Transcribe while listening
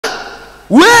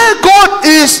Where God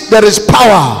is, there is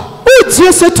power. Où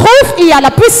Dieu se trouve, il y a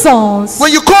la puissance.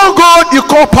 When you call God, you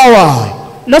call power.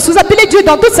 Lorsque vous appelez Dieu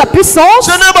dans toute sa puissance,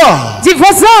 dis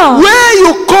voisin, where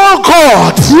you call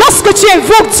God, lorsque tu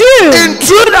invoques Dieu in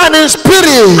truth and in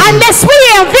spirit, en esprit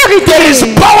et en vérité, there is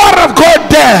power of God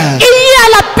there. Il y a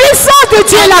la puissance de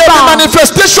Dieu là-bas.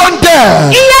 Manifestation there.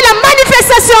 Il y a la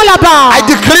manifestation là-bas. I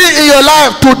decree in your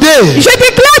life today. Je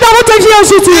déclare dans votre vie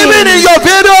aujourd'hui. Even in your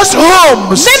various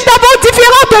homes. Même dans vos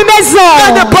différentes maisons.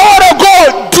 That the power of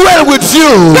God dwell with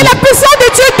you. Que la puissance de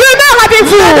Dieu demeure avec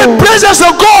vous. Let the presence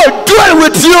of God dwell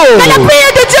with you. Que la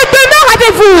prière de Dieu demeure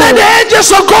avec vous. Let the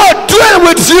angels of God dwell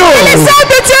with you. Que les anges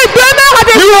de Dieu demeurent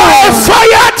avec vous. You are a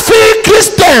fire-filled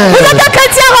Christian. Vous êtes un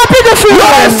chrétien rempli de feu. You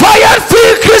are a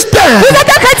fire-filled Christian. Vous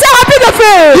êtes un chrétien rempli de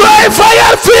feu. You are a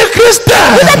fire-filled Christian.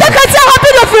 Vous êtes un chrétien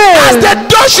rempli de feu. As they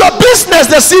touch your business,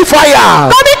 they see fire.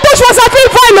 Quand ils touchent vos affaires,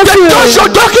 ils voient le feu. They touch your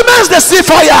documents, they see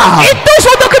fire. Ils touchent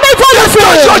vos documents, ils voient le feu.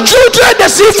 They touch your children, they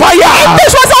see fire. Ils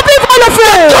touchent vos affaires, ils voient le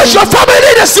feu. They touch your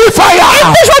family, they see fire. Ils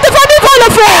touchent votre famille, ils voient le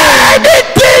feu.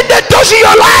 Anything they touch in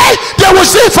your life, they will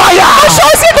see fire. Une chose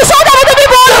aussi de chose dans votre vie,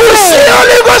 they will see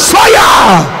Holy Ghost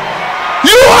fire.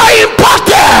 You are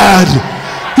imparted.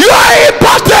 You are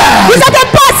imparted. Vous êtes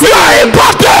imparti. You are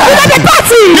imparted. Vous êtes